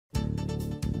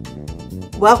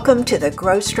Welcome to the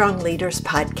Grow Strong Leaders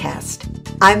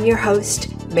podcast. I'm your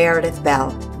host, Meredith Bell,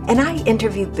 and I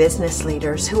interview business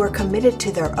leaders who are committed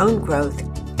to their own growth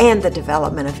and the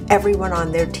development of everyone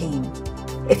on their team.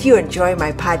 If you enjoy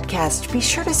my podcast, be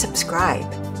sure to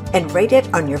subscribe and rate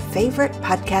it on your favorite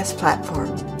podcast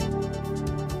platform.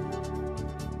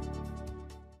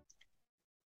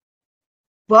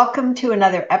 Welcome to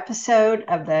another episode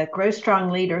of the Grow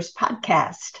Strong Leaders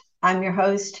podcast. I'm your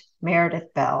host,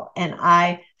 Meredith Bell, and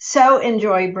I so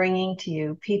enjoy bringing to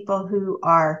you people who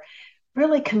are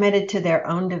really committed to their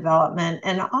own development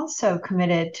and also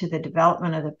committed to the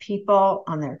development of the people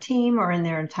on their team or in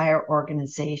their entire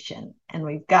organization. And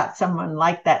we've got someone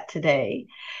like that today.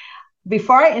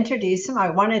 Before I introduce him,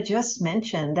 I want to just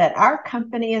mention that our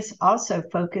company is also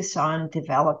focused on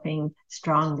developing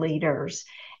strong leaders.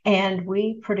 And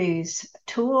we produce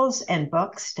tools and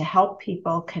books to help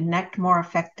people connect more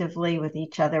effectively with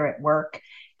each other at work.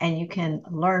 And you can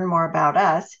learn more about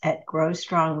us at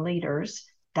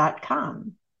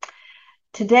growstrongleaders.com.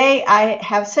 Today, I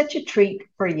have such a treat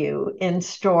for you in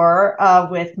store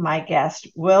with my guest,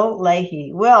 Will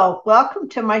Leahy. Will, welcome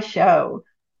to my show.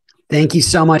 Thank you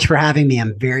so much for having me.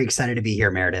 I'm very excited to be here,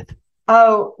 Meredith.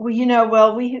 Oh,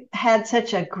 well, we had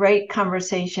such a great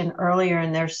conversation earlier,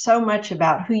 and there's so much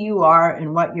about who you are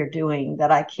and what you're doing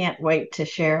that I can't wait to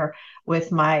share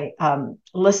with my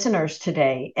listeners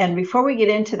today. And before we get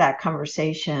into that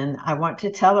conversation, I want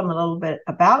to tell them a little bit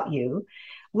about you.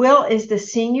 Will is the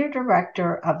Senior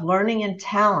Director of Learning and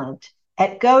Talent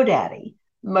at GoDaddy.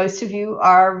 Most of you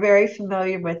are very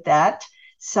familiar with that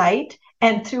site.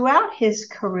 And throughout his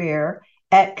career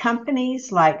at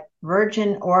companies like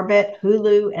Virgin Orbit,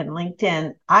 Hulu, and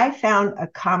LinkedIn, I found a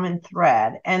common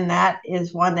thread, and that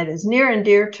is one that is near and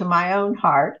dear to my own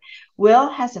heart. Will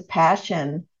has a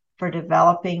passion for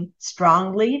developing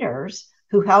strong leaders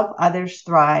who help others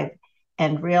thrive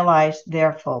and realize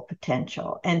their full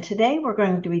potential. And today we're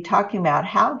going to be talking about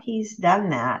how he's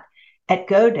done that at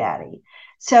GoDaddy.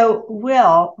 So,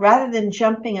 Will, rather than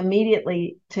jumping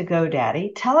immediately to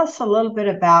GoDaddy, tell us a little bit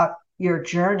about your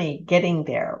journey getting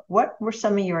there. What were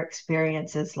some of your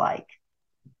experiences like?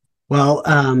 Well,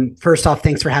 first off,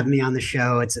 thanks for having me on the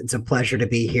show. It's a pleasure to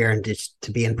be here and just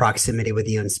to be in proximity with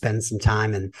you and spend some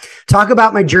time and talk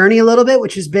about my journey a little bit,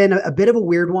 which has been a bit of a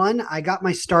weird one. I got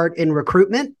my start in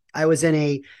recruitment. I was in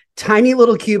a tiny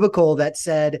little cubicle that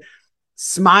said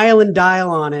smile and dial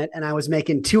on it. And I was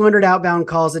making 200 outbound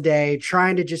calls a day,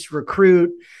 trying to just recruit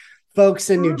folks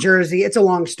in New Jersey. It's a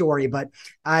long story, but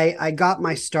I got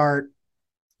my start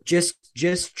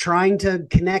just trying to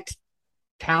connect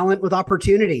talent with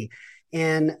opportunity.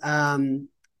 And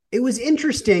it was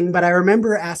interesting, but I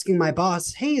remember asking my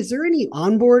boss, hey, is there any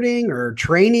onboarding or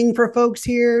training for folks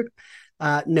here?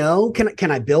 No,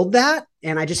 can I build that?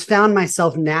 And I just found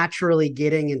myself naturally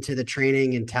getting into the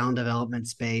training and talent development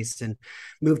space and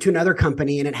moved to another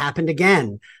company. And it happened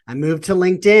again. I moved to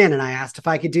LinkedIn and I asked if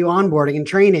I could do onboarding and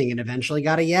training and eventually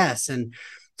got a yes. And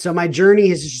so my journey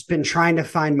has just been trying to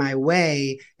find my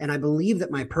way. And I believe that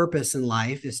my purpose in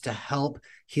life is to help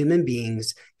human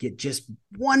beings get just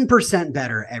 1%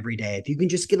 better every day. If you can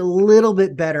just get a little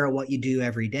bit better at what you do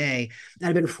every day. And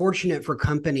I've been fortunate for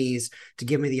companies to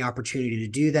give me the opportunity to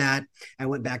do that. I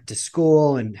went back to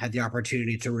school and had the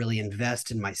opportunity to really invest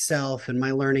in myself and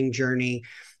my learning journey,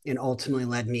 and ultimately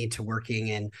led me to working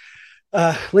in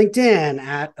LinkedIn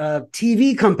at a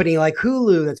TV company like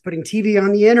Hulu that's putting TV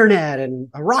on the internet, and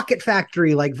a rocket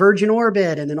factory like Virgin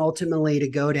Orbit, and then ultimately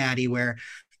to GoDaddy, where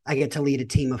I get to lead a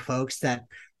team of folks that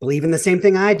believe in the same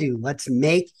thing I do. Let's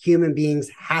make human beings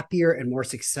happier and more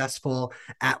successful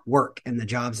at work and the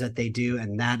jobs that they do.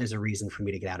 And that is a reason for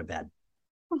me to get out of bed.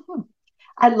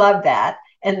 I love that.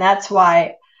 And that's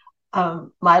why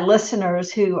my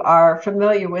listeners who are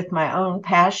familiar with my own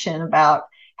passion about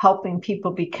helping people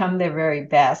become their very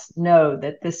best know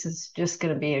that this is just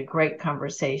going to be a great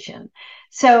conversation.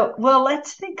 So, well,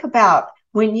 let's think about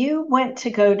when you went to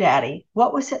GoDaddy,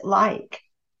 what was it like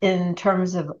in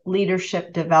terms of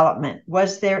leadership development?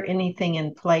 Was there anything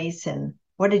in place, and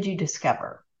what did you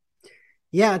discover?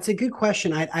 Yeah, it's a good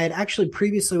question. I had actually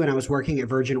previously, when I was working at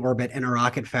Virgin Orbit in a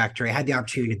rocket factory, I had the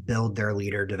opportunity to build their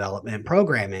leader development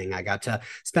programming. I got to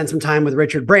spend some time with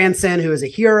Richard Branson, who is a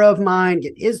hero of mine,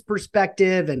 get his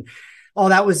perspective, and all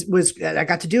that was I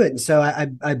got to do it. And so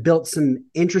I built some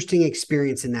interesting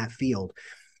experience in that field.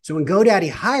 So when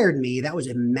GoDaddy hired me, that was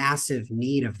a massive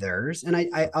need of theirs. And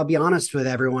I'll be honest with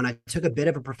everyone, I took a bit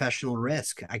of a professional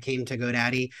risk. I came to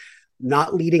GoDaddy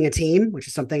not leading a team, which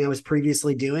is something I was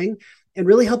previously doing, and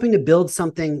really helping to build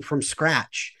something from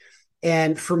scratch.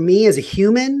 And for me as a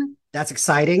human, that's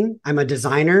exciting. I'm a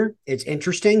designer. It's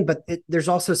interesting, but there's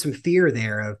also some fear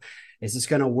there of, is this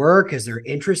going to work? Is there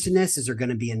interest in this? Is there going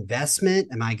to be investment?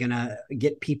 Am I going to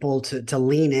get people to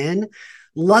lean in?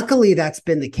 Luckily, that's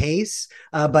been the case.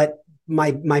 But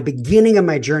my beginning of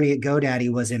my journey at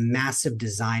GoDaddy was a massive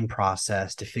design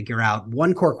process to figure out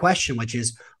one core question, which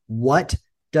is, what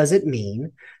does it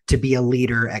mean to be a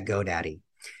leader at GoDaddy?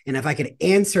 And if I could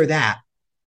answer that,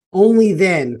 only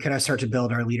then could I start to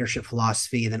build our leadership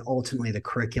philosophy and then ultimately the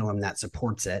curriculum that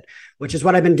supports it, which is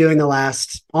what I've been doing the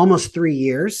last almost 3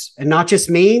 years. And not just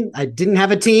me. I didn't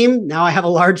have a team. Now I have a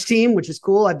large team, which is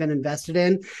cool. I've been invested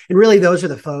in. And really, those are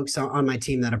the folks on my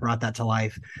team that have brought that to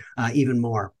life even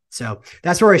more. So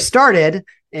that's where I started.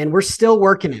 And we're still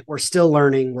working it. We're still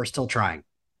learning. We're still trying.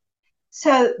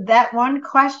 So that one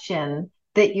question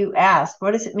that you asked,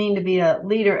 what does it mean to be a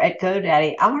leader at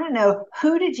GoDaddy? I want to know,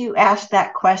 who did you ask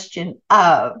that question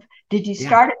of? Did you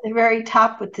start at the very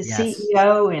top with the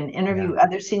CEO and interview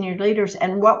other senior leaders?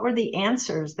 And what were the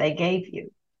answers they gave you?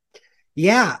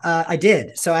 Yeah, I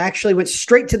did. So I actually went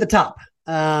straight to the top,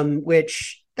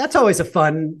 which that's always a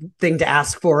fun thing to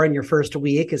ask for in your first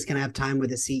week, is can I have time with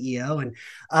the CEO? And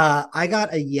I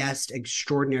got a yes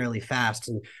extraordinarily fast.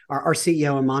 And our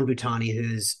CEO, Aman Bhutani,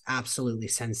 who's absolutely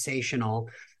sensational,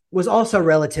 was also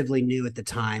relatively new at the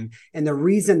time. And the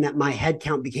reason that my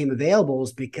headcount became available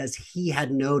is because he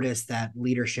had noticed that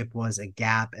leadership was a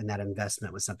gap and that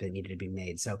investment was something that needed to be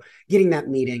made. So getting that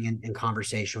meeting and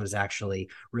conversation was actually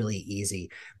really easy.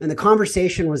 And the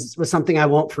conversation was something I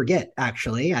won't forget,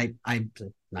 actually. I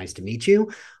nice to meet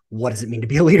you. What does it mean to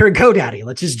be a leader at GoDaddy?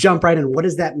 Let's just jump right in. What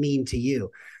does that mean to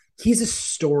you? He's a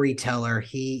storyteller.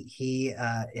 He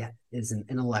is an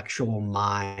intellectual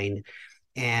mind,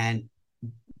 and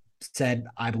said,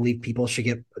 I believe people should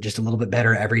get just a little bit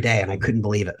better every day. And I couldn't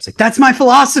believe it. It's like, that's my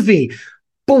philosophy.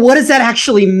 But what does that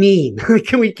actually mean?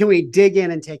 Can we dig in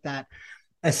and take that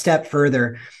a step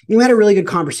further? We had a really good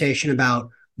conversation about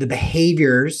the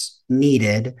behaviors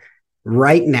needed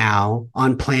right now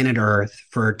on planet Earth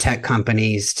for tech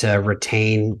companies to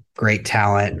retain great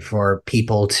talent, for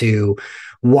people to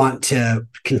want to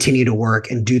continue to work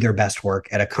and do their best work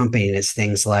at a company. And it's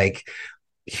things like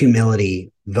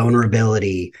humility,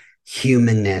 vulnerability,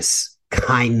 humanness,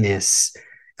 kindness,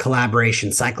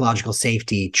 collaboration, psychological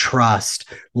safety, trust,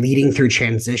 leading through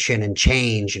transition and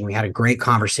change. And we had a great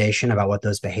conversation about what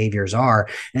those behaviors are.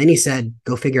 And then he said,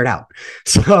 go figure it out.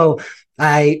 So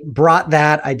I brought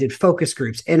that. I did focus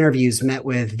groups, interviews, met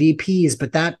with VPs,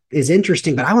 but that is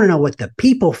interesting. But I want to know what the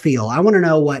people feel. I want to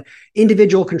know what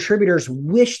individual contributors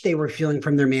wish they were feeling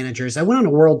from their managers. I went on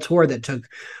a world tour that took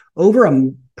over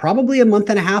probably a month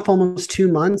and a half, almost 2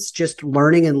 months, just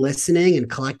learning and listening and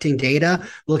collecting data,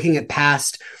 looking at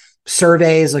past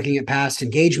surveys, looking at past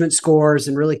engagement scores,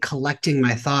 and really collecting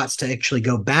my thoughts to actually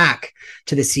go back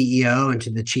to the CEO and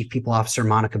to the Chief People Officer,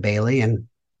 Monica Bailey, and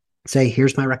say,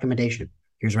 here's my recommendation.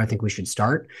 Here's where I think we should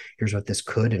start. Here's what this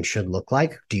could and should look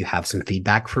like. Do you have some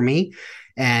feedback for me?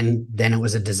 And then it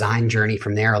was a design journey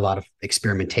from there, a lot of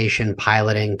experimentation,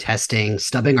 piloting, testing,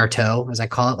 stubbing our toe, as I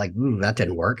call it, like, ooh, that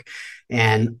didn't work,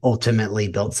 and ultimately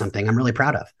built something I'm really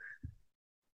proud of.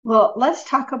 Well, let's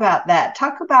talk about that.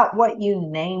 Talk about what you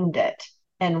named it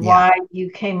and why you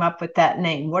came up with that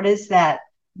name. What is that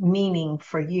meaning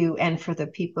for you and for the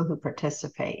people who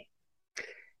participate?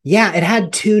 Yeah, it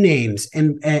had 2 names,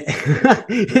 and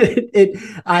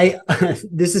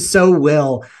this is so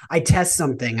Will. I test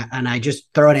something and I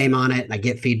just throw a name on it and I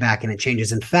get feedback and it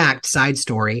changes. In fact, side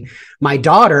story, my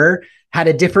daughter had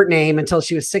a different name until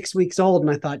she was 6 weeks old.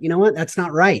 And I thought, you know what? That's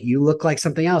not right. You look like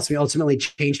something else. We ultimately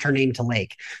changed her name to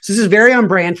Lake. So this is very on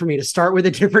brand for me to start with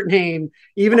a different name,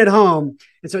 even at home.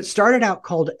 And so it started out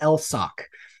called LSOC,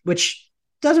 which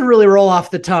doesn't really roll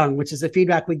off the tongue, which is the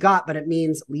feedback we got, but it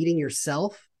means leading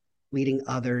yourself, leading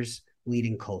others,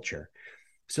 leading culture.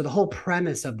 So the whole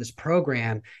premise of this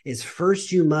program is,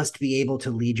 first, you must be able to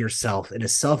lead yourself. It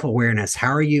is self-awareness.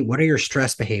 What are your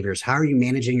stress behaviors? How are you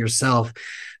managing yourself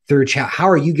through how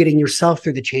are you getting yourself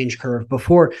through the change curve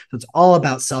before? So it's all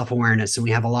about self-awareness. And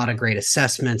we have a lot of great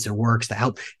assessments and works that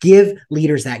help give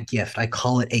leaders that gift. I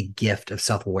call it a gift of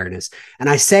self-awareness. And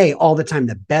I say all the time,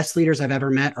 the best leaders I've ever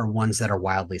met are ones that are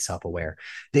wildly self-aware.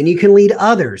 Then you can lead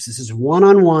others. This is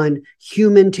one-on-one,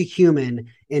 human to human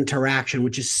interaction,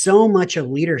 which is so much of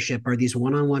leadership, are these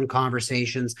one-on-one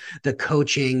conversations, the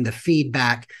coaching, the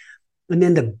feedback. And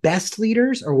then the best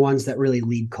leaders are ones that really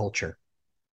lead culture.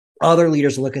 Other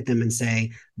leaders look at them and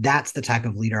say, that's the type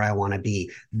of leader I want to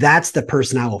be. That's the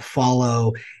person I will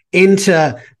follow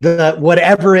into the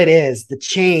whatever it is, the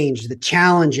change, the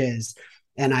challenges.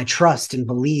 And I trust and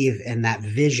believe in that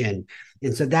vision.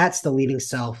 And so that's the leading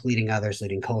self, leading others,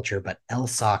 leading culture. But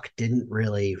LSOC didn't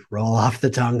really roll off the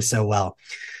tongue so well.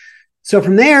 So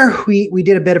from there, we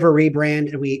did a bit of a rebrand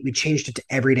and we changed it to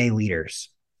everyday leaders.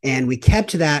 And we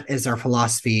kept that as our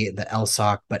philosophy, the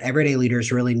LSOC, but everyday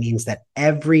leaders really means that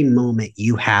every moment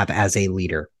you have as a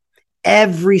leader,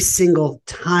 every single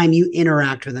time you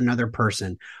interact with another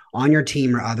person on your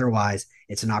team or otherwise,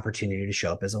 it's an opportunity to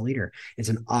show up as a leader. It's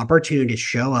an opportunity to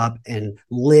show up and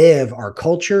live our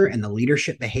culture and the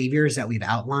leadership behaviors that we've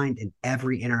outlined in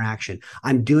every interaction.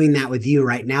 I'm doing that with you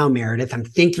right now, Meredith. I'm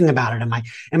thinking about it.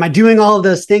 Am I doing all of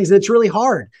those things? And it's really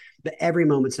hard, but every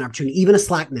moment's an opportunity. Even a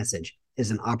Slack message is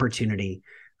an opportunity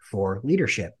for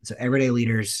leadership. So everyday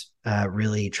leaders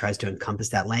really tries to encompass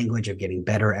that language of getting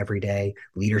better every day.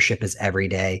 Leadership is every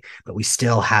day, but we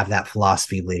still have that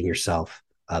philosophy of leading yourself,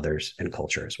 others, and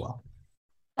culture as well.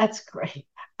 That's great.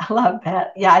 I love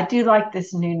that. Yeah, I do like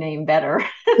this new name better.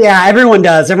 Yeah, everyone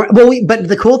does. But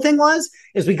the cool thing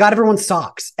is we got everyone's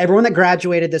socks. Everyone that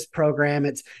graduated this program,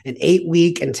 it's an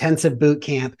 8-week intensive boot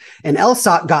camp, and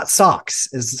LSOC got socks.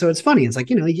 So it's funny. It's like,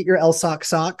 you get your LSOC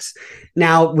socks.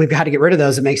 Now we've got to get rid of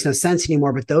those. It makes no sense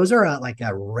anymore, but those are like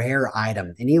a rare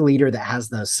item. Any leader that has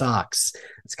those socks,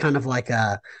 it's kind of like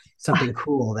something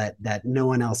cool that no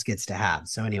one else gets to have.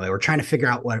 So anyway, we're trying to figure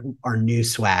out what our new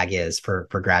swag is for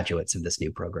graduates of this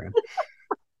new program.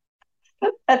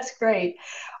 That's great.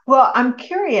 Well, I'm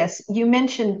curious. You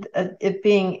mentioned it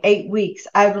being 8 weeks.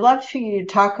 I'd love for you to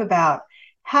talk about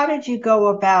how did you go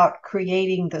about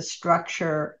creating the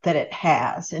structure that it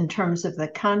has in terms of the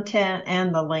content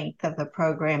and the length of the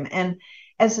program? And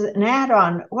as an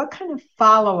add-on, what kind of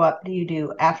follow-up do you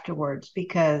do afterwards?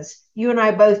 Because you and I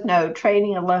both know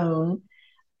training alone,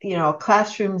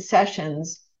 classroom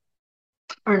sessions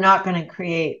are not going to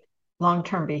create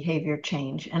long-term behavior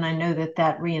change. And I know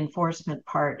that reinforcement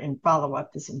part and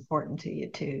follow-up is important to you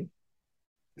too.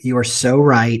 You are so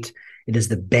right. It is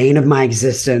the bane of my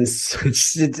existence.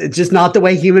 It's just not the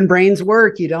way human brains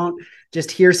work. You don't just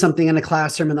hear something in a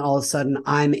classroom and all of a sudden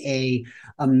I'm a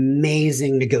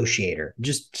amazing negotiator.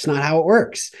 Just it's not how it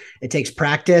works. It takes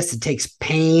practice. It takes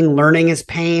pain. Learning is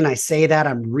pain. I say that.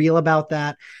 I'm real about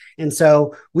that. And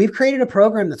so we've created a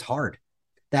program that's hard,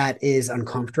 that is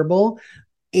uncomfortable,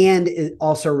 and it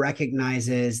also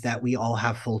recognizes that we all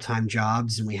have full-time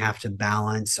jobs and we have to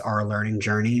balance our learning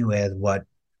journey with what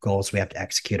goals we have to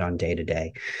execute on day to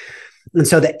day. And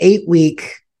so the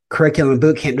 8-week curriculum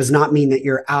boot camp does not mean that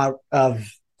you're out of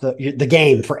the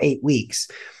game for 8 weeks.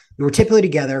 We're typically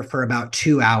together for about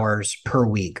 2 hours per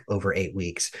week over 8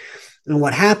 weeks. And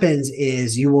what happens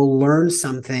is you will learn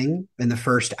something in the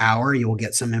first hour, you will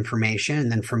get some information.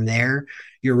 And then from there,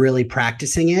 you're really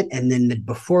practicing it. And then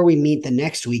before we meet the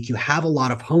next week, you have a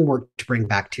lot of homework to bring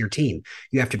back to your team.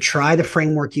 You have to try the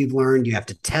framework you've learned. You have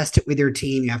to test it with your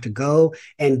team. You have to go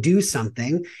and do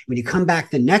something. When you come back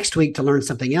the next week to learn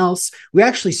something else, we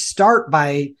actually start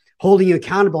by holding you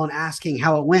accountable and asking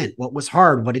how it went. What was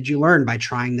hard? What did you learn by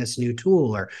trying this new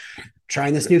tool or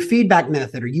trying this new feedback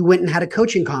method? Or you went and had a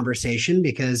coaching conversation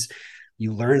because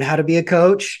you learned how to be a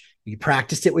coach. You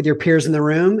practiced it with your peers in the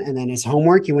room. And then as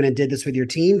homework, you went and did this with your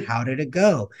team. How did it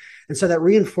go? And so that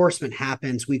reinforcement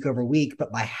happens week over week.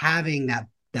 But by having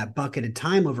that bucketed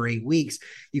time over 8 weeks,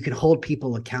 you can hold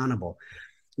people accountable.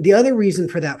 The other reason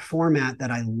for that format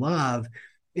that I love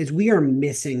is we are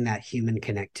missing that human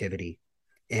connectivity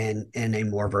in a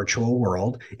more virtual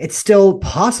world. It's still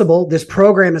possible. This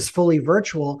program is fully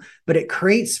virtual, but it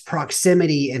creates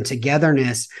proximity and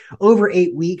togetherness over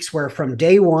 8 weeks, where from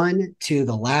day 1 to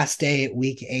the last day at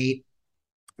week 8,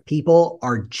 people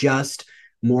are just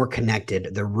more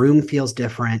connected. The room feels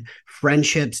different.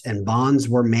 Friendships and bonds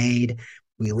were made.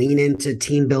 We lean into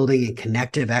team building and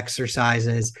connective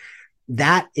exercises.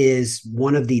 That is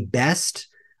one of the best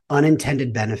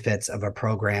unintended benefits of a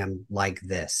program like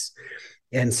this.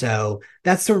 And so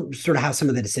that's sort of how some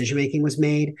of the decision-making was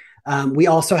made. We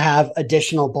also have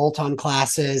additional bolt-on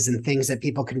classes and things that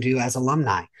people can do as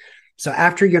alumni. So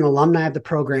after you're an alumni of the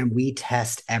program, we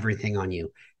test everything on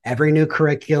you. Every new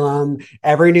curriculum,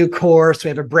 every new course. We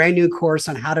have a brand new course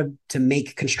on how to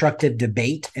make constructive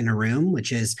debate in a room,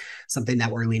 which is something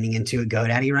that we're leaning into at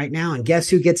GoDaddy right now. And guess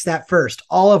who gets that first?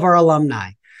 All of our alumni.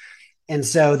 And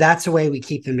so that's a way we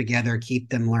keep them together, keep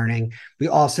them learning. We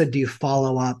also do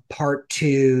follow-up part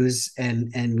 2s,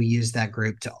 and we use that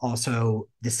group to also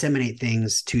disseminate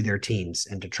things to their teams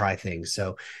and to try things.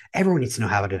 So everyone needs to know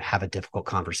how to have a difficult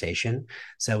conversation.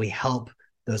 So we help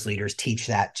those leaders teach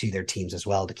that to their teams as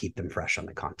well to keep them fresh on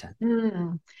the content.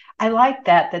 I like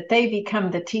that they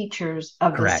become the teachers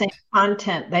of Correct. the same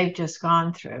content they've just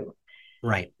gone through.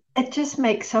 Right. It just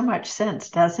makes so much sense,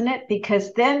 doesn't it?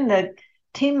 Because then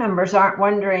team members aren't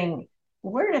wondering,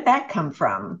 where did that come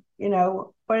from?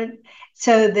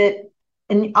 So that,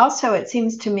 and also it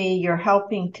seems to me you're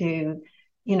helping to,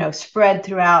 spread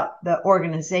throughout the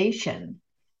organization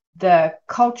the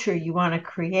culture you want to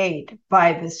create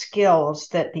by the skills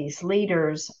that these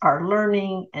leaders are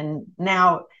learning and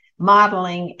now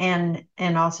modeling and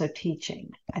also teaching.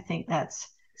 I think that's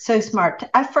so smart.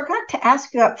 I forgot to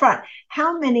ask you up front,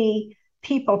 how many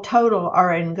people total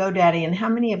are in GoDaddy and how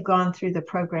many have gone through the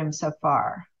program so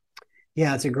far?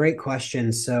 Yeah, it's a great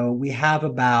question. So we have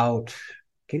about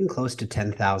getting close to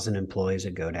 10,000 employees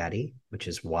at GoDaddy, which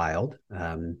is wild.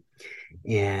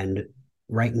 And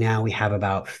right now we have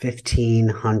about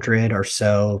 1,500 or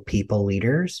so people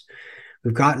leaders.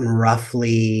 We've gotten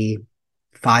roughly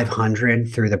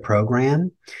 500 through the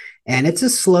program. And it's a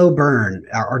slow burn.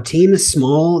 Our team is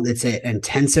small. It's an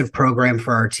intensive program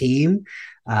for our team.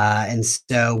 And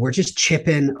so we're just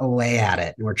chipping away at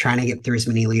it. And we're trying to get through as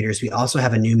many leaders. We also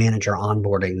have a new manager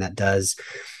onboarding that does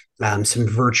some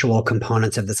virtual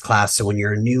components of this class. So when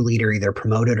you're a new leader, either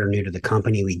promoted or new to the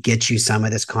company, we get you some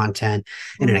of this content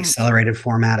in an accelerated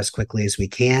format as quickly as we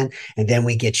can. And then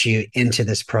we get you into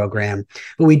this program.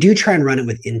 But we do try and run it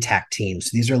with intact teams.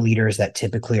 So these are leaders that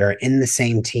typically are in the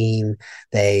same team.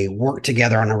 They work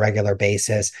together on a regular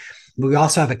basis. We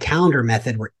also have a calendar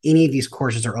method where any of these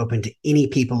courses are open to any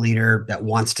people leader that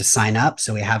wants to sign up.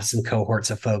 So we have some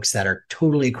cohorts of folks that are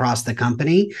totally across the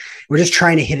company. We're just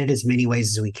trying to hit it as many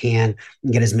ways as we can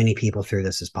and get as many people through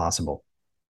this as possible.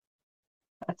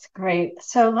 That's great.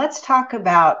 So let's talk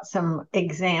about some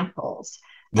examples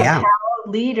of how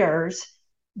leaders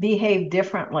behave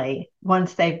differently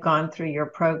once they've gone through your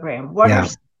program. What are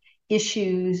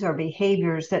issues or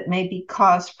behaviors that maybe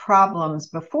caused problems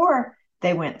before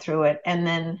they went through it, and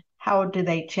then how do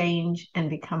they change and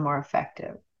become more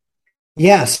effective?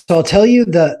 Yes, so I'll tell you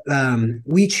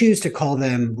we choose to call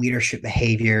them leadership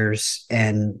behaviors,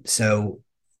 and so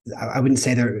I wouldn't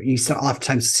say you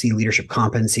oftentimes see leadership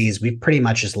competencies. We've pretty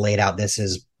much just laid out this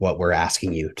is what we're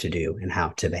asking you to do and how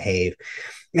to behave,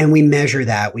 and we measure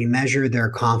that. We measure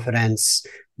their confidence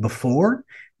before.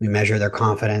 We measure their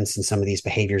confidence in some of these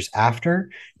behaviors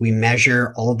after. We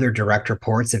measure all of their direct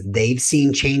reports if they've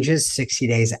seen changes 60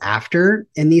 days after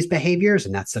in these behaviors.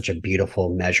 And that's such a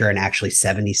beautiful measure. And actually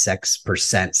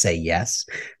 76% say yes,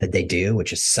 that they do,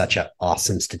 which is such an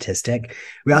awesome statistic.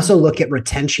 We also look at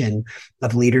retention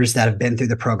of leaders that have been through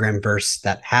the program versus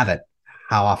that haven't.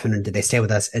 How often do they stay with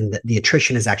us? And the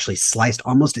attrition is actually sliced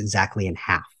almost exactly in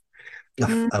half.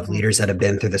 Of leaders that have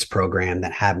been through this program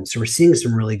that haven't. So we're seeing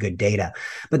some really good data.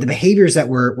 But the behaviors that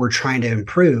we're trying to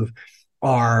improve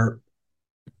are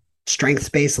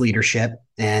strengths-based leadership.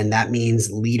 And that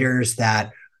means leaders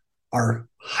that are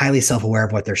highly self-aware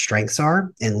of what their strengths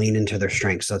are and lean into their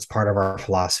strengths. So it's part of our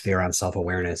philosophy around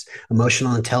self-awareness.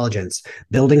 Emotional intelligence,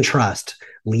 building trust,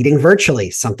 leading virtually,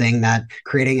 something that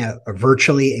creating a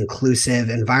virtually inclusive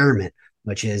environment,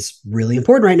 which is really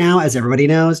important right now, as everybody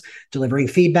knows, delivering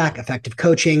feedback, effective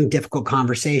coaching, difficult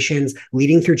conversations,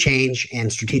 leading through change,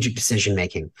 and strategic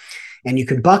decision-making. And you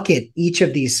can bucket each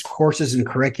of these courses and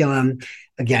curriculum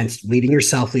against leading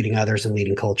yourself, leading others, and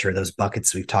leading culture. Those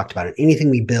buckets we've talked about. And anything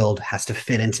we build has to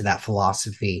fit into that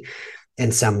philosophy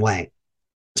in some way.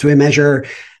 So we measure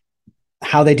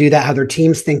how they do that, how their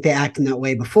teams think they act in that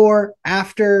way before,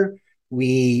 after.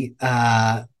 We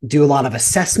do a lot of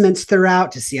assessments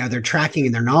throughout to see how they're tracking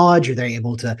in their knowledge. Are they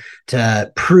able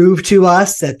to prove to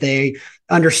us that they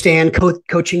understand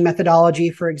coaching methodology,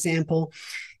 for example?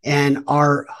 And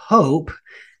our hope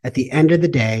at the end of the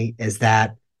day is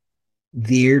that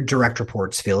their direct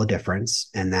reports feel a difference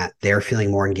and that they're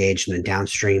feeling more engaged in the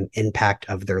downstream impact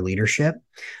of their leadership.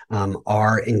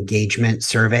 Our engagement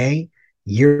survey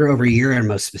year over year, and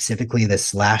most specifically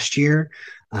this last year,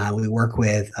 we work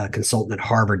with a consultant at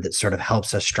Harvard that sort of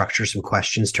helps us structure some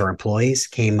questions to our employees,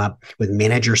 came up with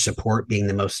manager support being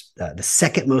the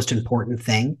second most important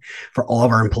thing for all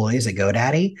of our employees at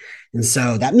GoDaddy. And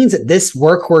so that means that this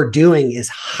work we're doing is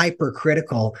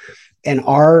hypercritical, and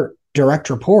our direct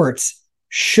reports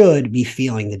should be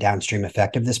feeling the downstream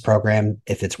effect of this program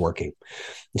if it's working.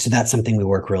 And so that's something we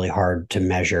work really hard to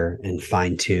measure and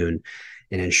fine tune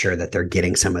and ensure that they're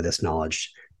getting some of this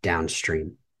knowledge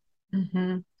downstream.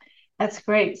 Mm-hmm. That's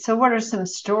great. So what are some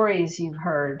stories you've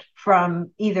heard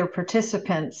from either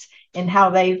participants in how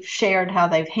they've shared how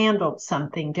they've handled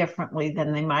something differently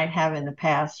than they might have in the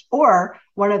past, or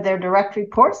one of their direct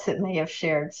reports that may have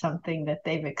shared something that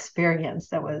they've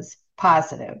experienced that was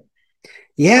positive?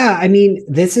 Yeah, I mean,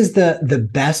 this is the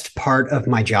best part of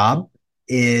my job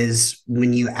is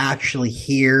when you actually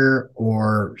hear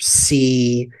or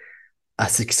see a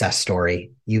success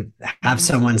story. You have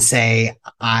someone say,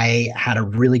 I had a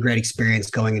really great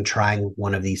experience going and trying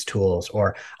one of these tools,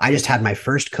 or I just had my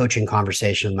first coaching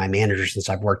conversation with my manager since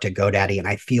I've worked at GoDaddy and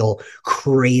I feel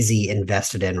crazy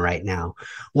invested in right now.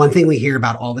 One thing we hear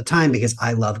about all the time, because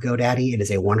I love GoDaddy, it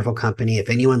is a wonderful company. If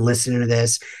anyone listening to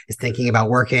this is thinking about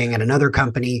working at another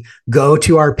company, go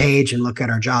to our page and look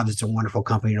at our jobs. It's a wonderful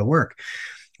company to work.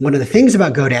 One of the things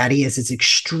about GoDaddy is it's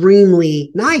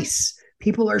extremely nice.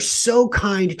 People are so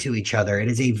kind to each other. It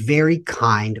is a very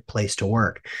kind place to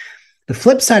work. The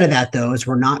flip side of that, though, is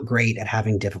we're not great at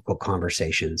having difficult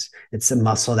conversations. It's a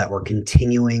muscle that we're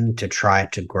continuing to try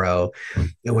to grow.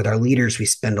 And with our leaders, we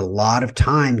spend a lot of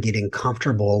time getting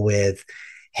comfortable with,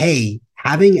 hey,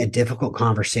 having a difficult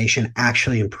conversation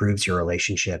actually improves your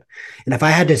relationship. And if I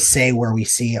had to say where we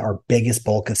see our biggest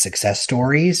bulk of success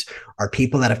stories are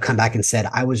people that have come back and said,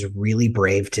 I was really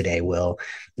brave today, Will.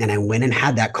 And I went and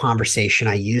had that conversation.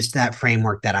 I used that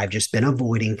framework that I've just been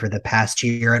avoiding for the past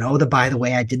year. And by the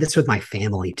way, I did this with my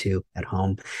family too at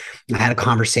home. I had a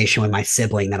conversation with my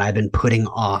sibling that I've been putting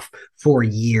off for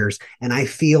years. And I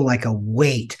feel like a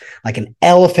weight, like an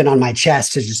elephant on my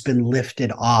chest has just been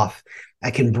lifted off. I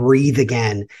can breathe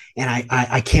again. And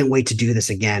I can't wait to do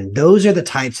this again. Those are the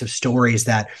types of stories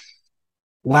that,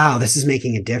 wow, this is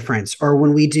making a difference. Or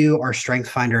when we do our Strength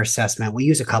Finder assessment, we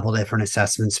use a couple of different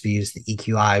assessments. We use the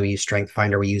EQI, we use Strength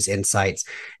Finder, we use Insights.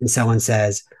 And someone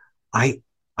says, I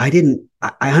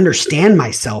understand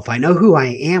myself. I know who I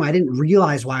am. I didn't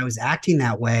realize why I was acting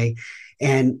that way.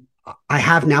 And I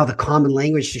have now the common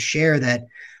language to share that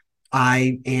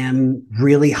I am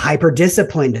really hyper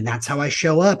disciplined and that's how I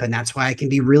show up. And that's why I can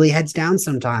be really heads down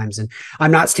sometimes. And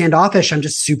I'm not standoffish. I'm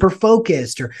just super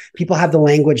focused, or people have the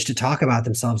language to talk about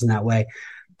themselves in that way.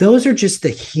 Those are just the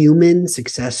human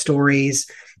success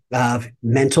stories of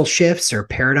mental shifts or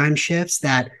paradigm shifts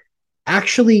that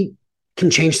actually can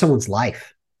change someone's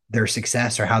life, their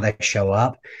success or how they show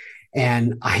up.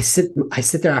 And I sit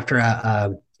there after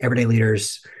a Everyday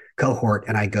Leaders cohort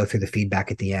and I go through the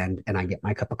feedback at the end and I get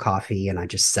my cup of coffee and I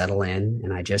just settle in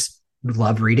and I just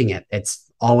love reading it. It's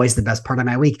always the best part of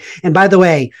my week. And by the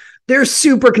way, there's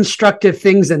super constructive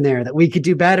things in there that we could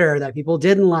do better, that people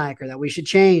didn't like, or that we should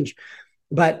change.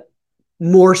 But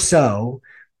more so,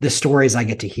 the stories I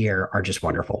get to hear are just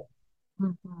wonderful.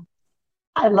 Mm-hmm.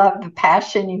 I love the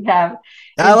passion you have.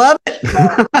 I love it.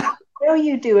 I know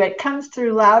you do. It comes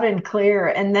through loud and clear.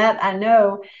 And that I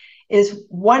know is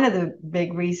one of the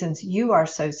big reasons you are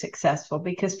so successful,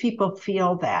 because people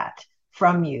feel that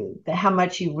from you, that how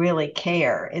much you really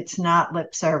care. It's not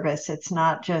lip service. It's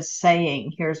not just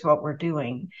saying, here's what we're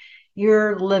doing.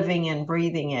 You're living and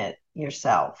breathing it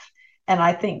yourself. And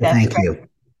I think that's Thank you.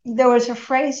 There was a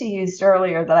phrase you used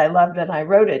earlier that I loved, and I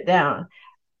wrote it down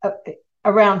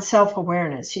around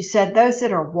self-awareness. You said those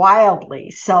that are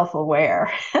wildly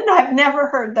self-aware. And I've never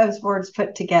heard those words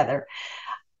put together.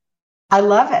 I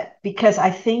love it because I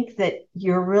think that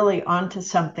you're really onto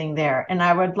something there. And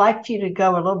I would like you to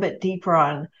go a little bit deeper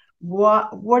on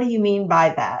what do you mean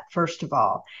by that, first of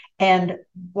all? And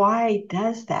why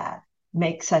does that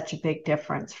make such a big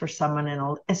difference for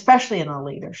someone especially in a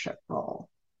leadership role?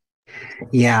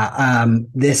 Yeah,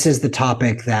 this is the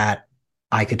topic that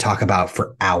I could talk about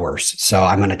for hours. So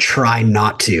I'm going to try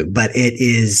not to, but it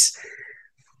is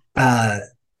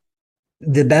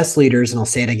the best leaders, and I'll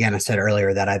say it again, I said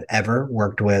earlier, that I've ever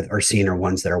worked with or seen are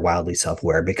ones that are wildly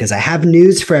self-aware, because I have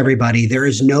news for everybody. There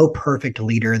is no perfect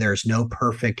leader. There's no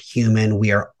perfect human.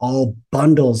 We are all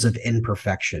bundles of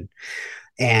imperfection,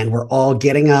 and we're all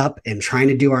getting up and trying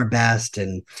to do our best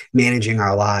and managing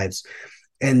our lives.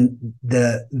 And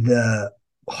the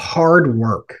hard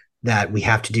work that we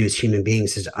have to do as human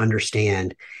beings is to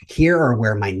understand, here are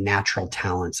where my natural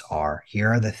talents are. Here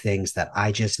are the things that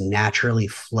I just naturally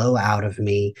flow out of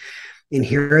me. And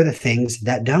here are the things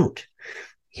that don't.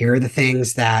 Here are the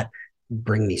things that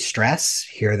bring me stress.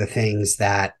 Here are the things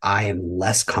that I am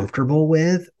less comfortable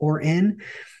with or in.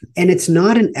 And it's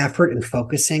not an effort in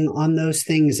focusing on those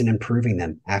things and improving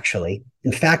them, actually.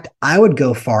 In fact, I would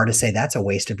go far to say that's a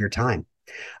waste of your time.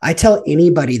 I tell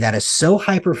anybody that is so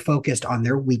hyper-focused on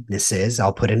their weaknesses,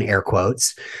 I'll put in air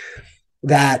quotes,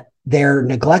 that they're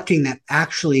neglecting that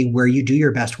actually where you do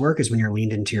your best work is when you're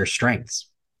leaned into your strengths.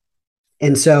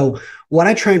 And so what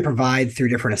I try and provide through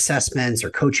different assessments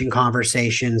or coaching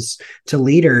conversations to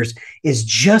leaders is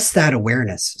just that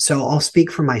awareness. So I'll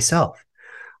speak for myself.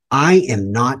 I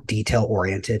am not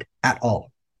detail-oriented at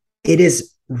all. It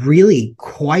is really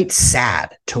quite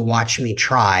sad to watch me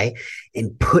try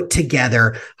and put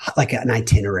together like an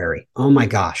itinerary. Oh my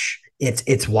gosh,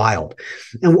 it's wild.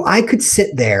 And I could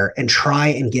sit there and try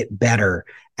and get better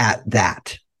at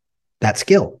that. that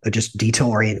skill of just detail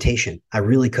orientation. I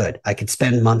really could. I could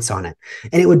spend months on it.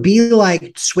 And it would be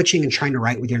like switching and trying to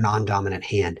write with your non-dominant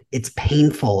hand. It's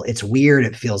painful. It's weird.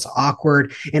 It feels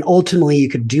awkward. And ultimately, you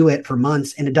could do it for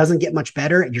months and it doesn't get much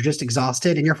better. You're just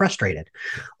exhausted and you're frustrated.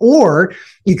 Or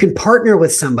you can partner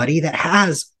with somebody that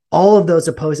has all of those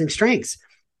opposing strengths.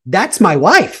 That's my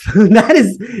wife. That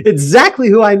is exactly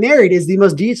who I married, is the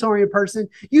most detail-oriented person.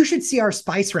 You should see our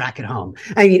spice rack at home.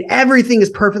 I mean, everything is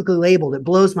perfectly labeled. It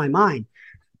blows my mind.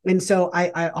 And so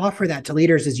I offer that to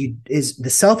leaders is the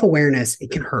self-awareness. It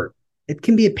can hurt. It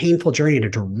can be a painful journey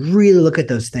to really look at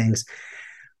those things.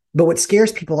 But what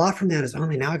scares people off from that is, oh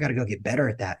man, now I got to go get better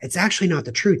at that. It's actually not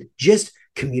the truth. Just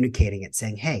communicating it,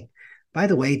 saying, hey, by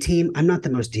the way, team, I'm not the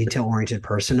most detail-oriented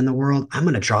person in the world. I'm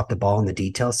going to drop the ball in the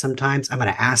details sometimes. I'm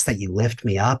going to ask that you lift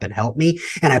me up and help me.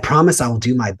 And I promise I will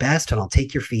do my best and I'll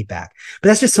take your feedback. But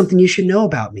that's just something you should know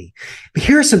about me. But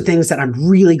here are some things that I'm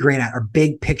really great at, are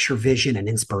big picture vision and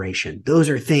inspiration. Those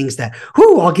are things that,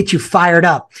 I'll get you fired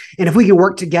up. And if we can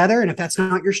work together, and if that's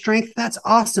not your strength, that's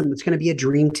awesome. It's going to be a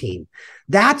dream team.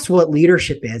 That's what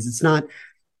leadership is. It's not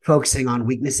focusing on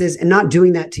weaknesses and not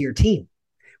doing that to your team.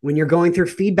 When you're going through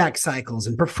feedback cycles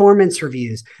and performance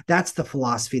reviews, that's the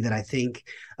philosophy that I think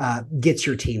gets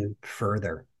your team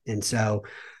further. And so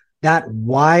that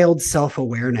wild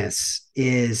self-awareness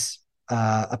is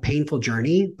a painful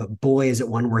journey, but boy, is it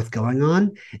one worth going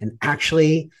on. And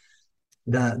actually,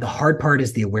 the hard part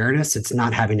is the awareness. It's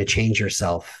not having to change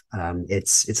yourself.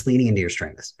 It's leaning into your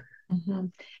strengths. Mm-hmm.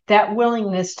 That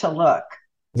willingness to look.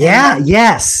 Yeah.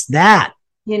 Yes. That.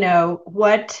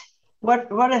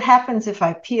 What happens if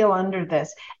I peel under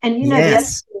this? And the other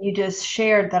thing you just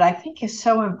shared that I think is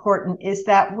so important is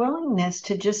that willingness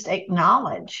to just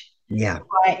acknowledge who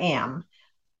I am,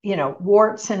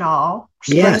 warts and all,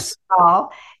 strengths and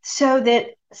all, so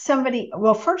that somebody,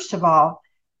 well, first of all,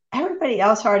 everybody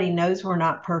else already knows we're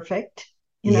not perfect,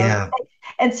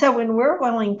 And so when we're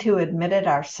willing to admit it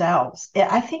ourselves,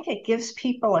 I think it gives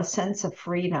people a sense of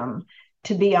freedom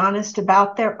to be honest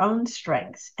about their own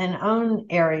strengths and own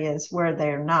areas where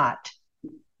they're not,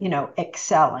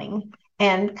 excelling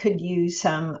and could use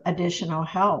some additional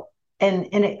help. And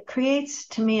it creates,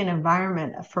 to me, an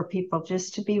environment for people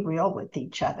just to be real with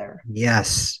each other.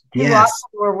 Yes. Too often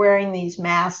we're wearing these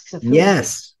masks of who we're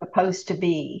supposed to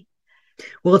be.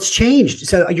 Well, it's changed.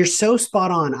 So you're so spot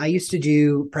on. I used to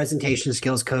do presentation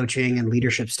skills coaching and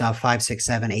leadership stuff 5, 6,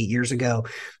 7, 8 years ago.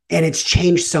 And it's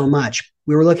changed so much.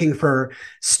 We were looking for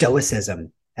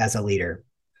stoicism as a leader,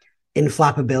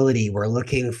 inflappability. We're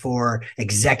looking for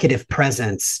executive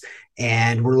presence,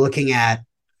 and we're looking at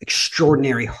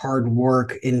extraordinary hard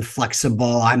work,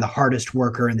 inflexible. I'm the hardest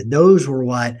worker. And those were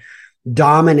what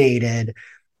dominated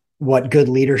what good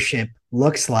leadership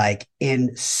looks like.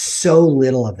 And so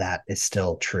little of that is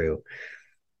still true.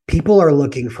 People are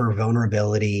looking for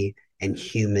vulnerability and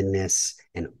humanness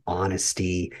and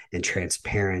honesty and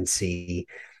transparency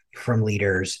from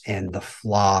leaders, and the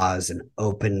flaws and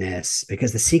openness,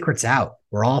 because the secret's out.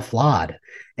 We're all flawed.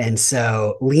 And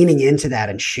so leaning into that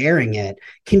and sharing it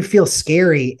can feel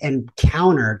scary and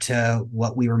counter to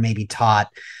what we were maybe taught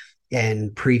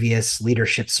in previous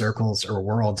leadership circles or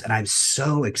worlds. And I'm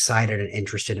so excited and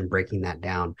interested in breaking that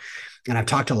down. And I've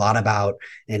talked a lot about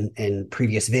in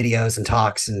previous videos and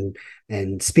talks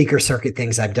and speaker circuit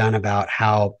things I've done about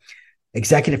how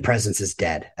executive presence is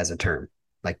dead as a term.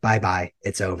 Like, bye-bye,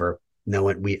 it's over. No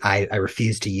one, I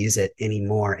refuse to use it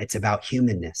anymore. It's about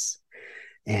humanness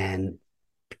and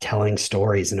telling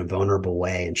stories in a vulnerable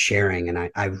way and sharing. And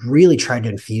I really tried to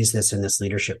infuse this in this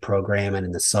leadership program and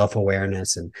in the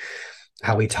self-awareness and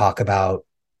how we talk about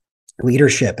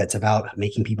leadership. It's about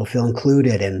making people feel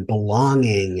included and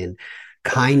belonging and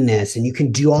kindness. And you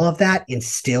can do all of that and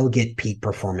still get peak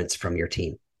performance from your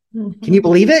team. Mm-hmm. Can you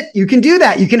believe it? You can do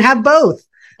that. You can have both,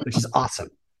 which is awesome.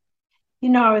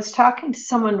 I was talking to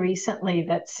someone recently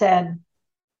that said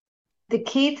the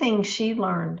key thing she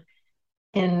learned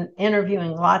in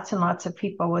interviewing lots and lots of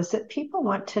people was that people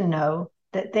want to know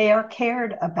that they are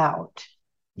cared about.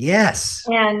 Yes.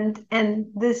 And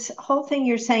this whole thing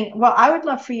you're saying, well, I would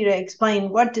love for you to explain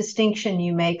what distinction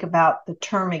you make about the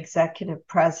term executive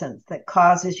presence that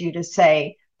causes you to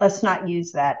say, let's not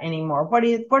use that anymore. What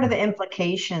are the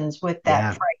implications with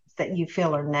that phrase that you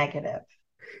feel are negative?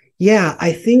 Yeah,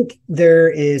 I think there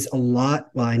is a lot.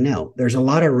 Well, I know there's a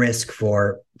lot of risk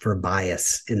for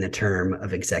bias in the term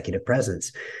of executive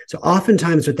presence. So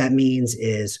oftentimes what that means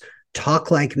is talk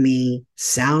like me,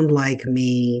 sound like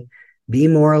me, be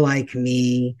more like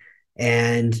me,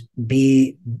 and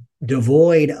be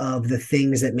devoid of the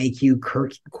things that make you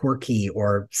quirky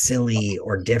or silly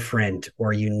or different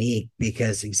or unique,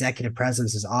 because executive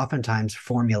presence is oftentimes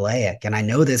formulaic. And I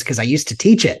know this because I used to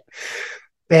teach it.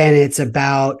 And it's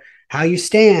about how you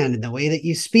stand and the way that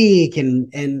you speak.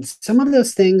 And some of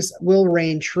those things will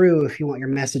reign true if you want your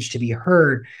message to be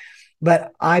heard.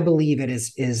 But I believe it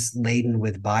is laden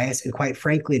with bias, and quite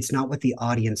frankly, it's not what the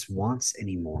audience wants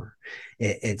anymore.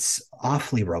 It's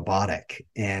awfully robotic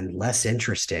and less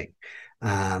interesting.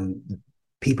 Um,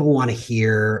 People want to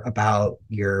hear about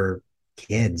your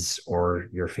kids or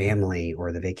your family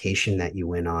or the vacation that you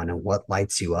went on and what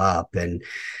lights you up. And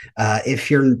if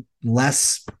you're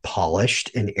less polished,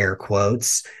 in air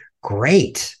quotes,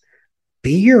 great,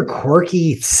 be your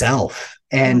quirky self.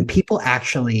 And people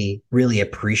actually really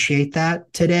appreciate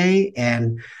that today.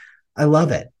 And I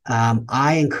love it.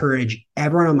 I encourage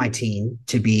everyone on my team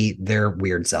to be their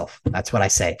weird self. That's what I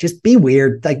say. Just be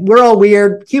weird. Like, we're all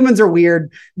weird. Humans are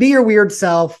weird. Be your weird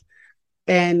self.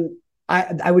 And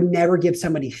I would never give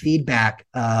somebody feedback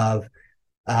of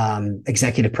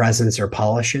executive presence or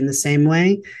polish in the same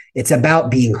way. It's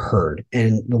about being heard.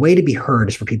 And the way to be heard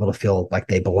is for people to feel like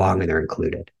they belong and they're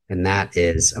included. And that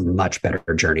is a much better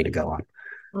journey to go on.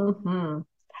 Mm-hmm.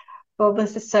 Well,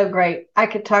 this is so great. I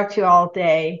could talk to you all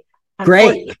day.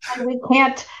 Great. Unfortunately, we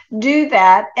can't do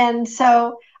that. And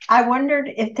so I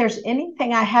wondered if there's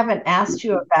anything I haven't asked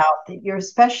you about that you're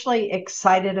especially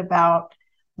excited about,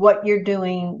 what you're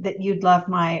doing, that you'd love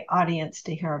my audience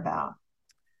to hear about.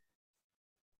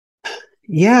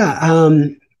 Yeah.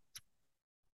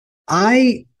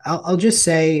 I'll just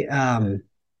say I'm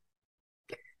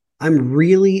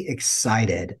really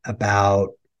excited about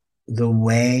the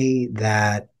way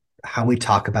that how we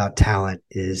talk about talent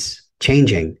is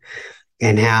changing,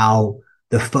 and how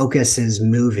the focus is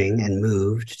moving and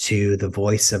moved to the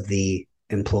voice of the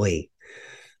employee.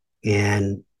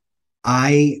 And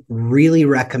I really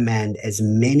recommend as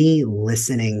many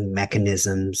listening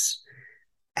mechanisms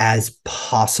as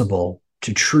possible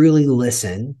to truly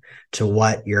listen to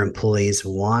what your employees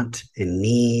want and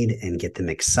need and get them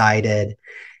excited.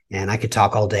 And I could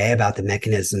talk all day about the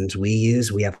mechanisms we use.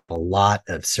 We have a lot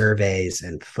of surveys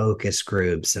and focus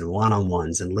groups and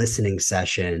one-on-ones and listening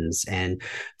sessions and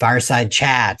fireside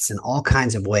chats and all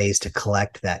kinds of ways to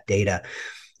collect that data.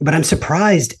 But I'm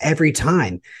surprised every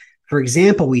time. For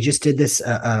example, we just did this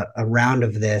a round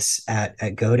of this at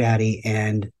GoDaddy,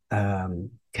 and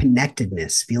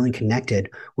connectedness, feeling connected,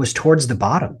 was towards the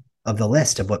bottom of the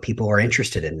list of what people are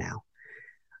interested in now.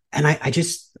 And I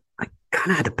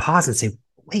kind of had to pause and say,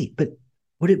 wait, but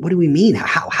what do we mean?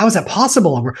 How is that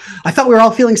possible? I thought we were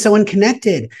all feeling so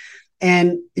unconnected.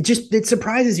 And it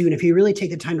surprises you. And if you really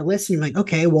take the time to listen, you're like,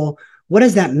 okay, well, what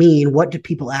does that mean? What do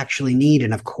people actually need?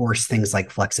 And of course, things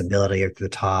like flexibility at the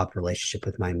top, relationship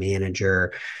with my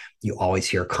manager. You always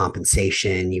hear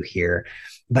compensation,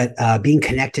 but being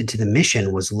connected to the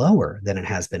mission was lower than it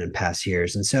has been in past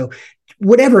years. And so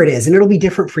whatever it is, and it'll be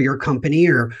different for your company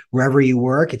or wherever you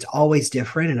work, it's always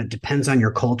different and it depends on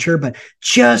your culture, but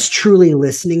just truly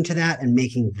listening to that and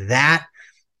making that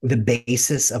the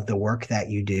basis of the work that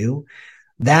you do,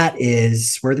 that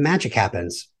is where the magic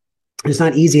happens. It's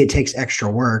not easy. It takes extra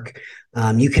work.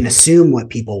 You can assume what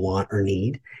people want or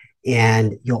need,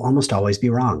 and you'll almost always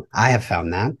be wrong. I have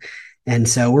found that. And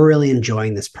so we're really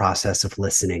enjoying this process of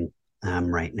listening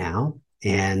right now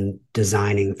and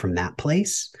designing from that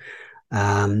place.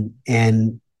 And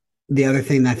the other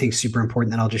thing that I think is super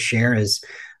important that I'll just share is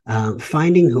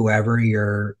finding whoever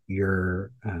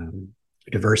your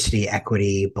diversity,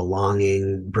 equity,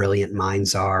 belonging, brilliant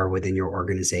minds are within your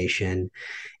organization.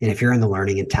 And if you're in the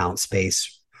learning and talent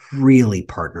space, really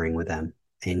partnering with them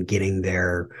and getting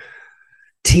their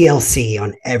TLC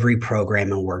on every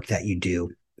program and work that you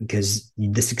do, because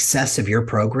the success of your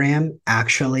program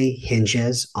actually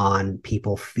hinges on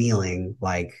people feeling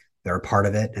like they're a part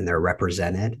of it and they're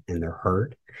represented and they're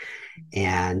heard.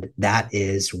 And that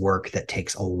is work that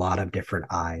takes a lot of different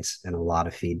eyes and a lot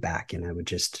of feedback. And I would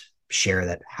just share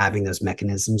that having those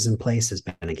mechanisms in place has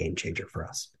been a game changer for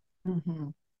us. Mm-hmm.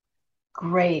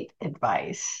 Great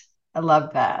advice. I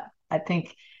love that. I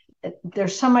think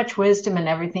there's so much wisdom in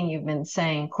everything you've been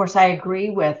saying. Of course, I agree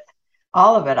with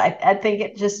all of it. I think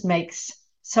it just makes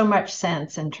so much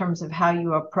sense in terms of how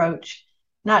you approach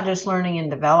not just learning and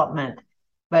development,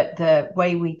 but the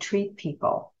way we treat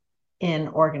people in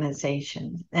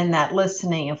organizations. And that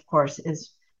listening, of course,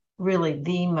 is really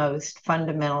the most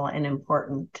fundamental and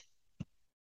important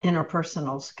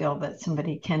interpersonal skill that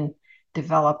somebody can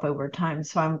develop over time.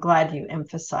 So I'm glad you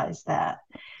emphasized that.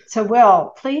 So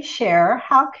Will, please share,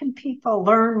 how can people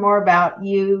learn more about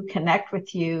you, connect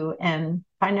with you, and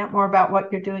find out more about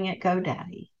what you're doing at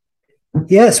GoDaddy?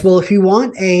 Yes. Well, if you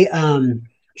want a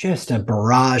just a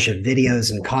barrage of videos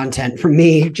and content from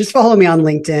me, just follow me on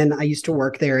LinkedIn. I used to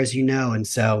work there, as you know, and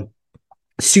so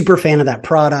super fan of that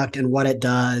product and what it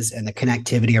does and the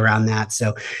connectivity around that.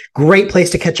 So great place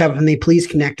to catch up with me. Please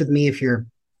connect with me if you're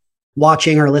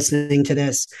watching or listening to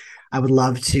this. I would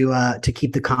love to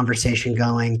keep the conversation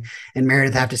going. And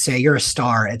Meredith, I have to say, you're a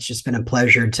star. It's just been a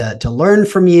pleasure to learn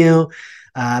from you,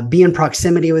 be in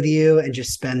proximity with you, and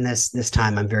just spend this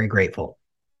time. I'm very grateful.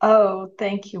 Oh,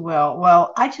 thank you, Will.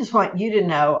 Well, I just want you to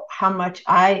know how much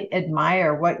I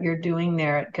admire what you're doing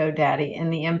there at GoDaddy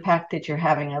and the impact that you're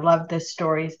having. I love the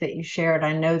stories that you shared.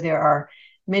 I know there are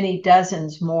many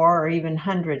dozens more or even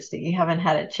hundreds that you haven't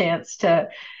had a chance to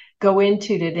go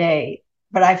into today.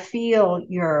 But I feel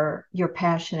your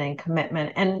passion and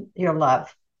commitment and your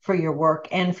love for your work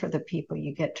and for the people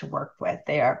you get to work with.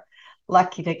 They are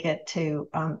lucky to get to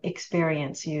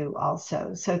experience you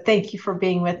also. So thank you for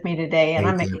being with me today. And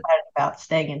I'm Thank you. excited about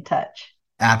staying in touch.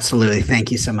 Absolutely. Thank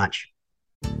you so much.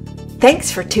 Thanks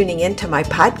for tuning in to my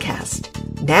podcast.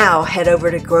 Now head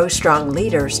over to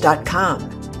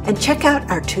growstrongleaders.com and check out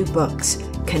our 2 books,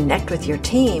 Connect with Your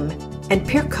Team and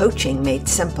Peer Coaching Made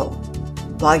Simple.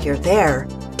 While you're there,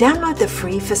 download the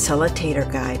free Facilitator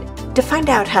Guide to find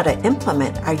out how to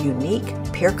implement our unique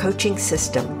peer coaching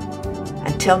system.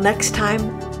 Until next time,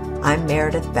 I'm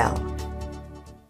Meredith Bell.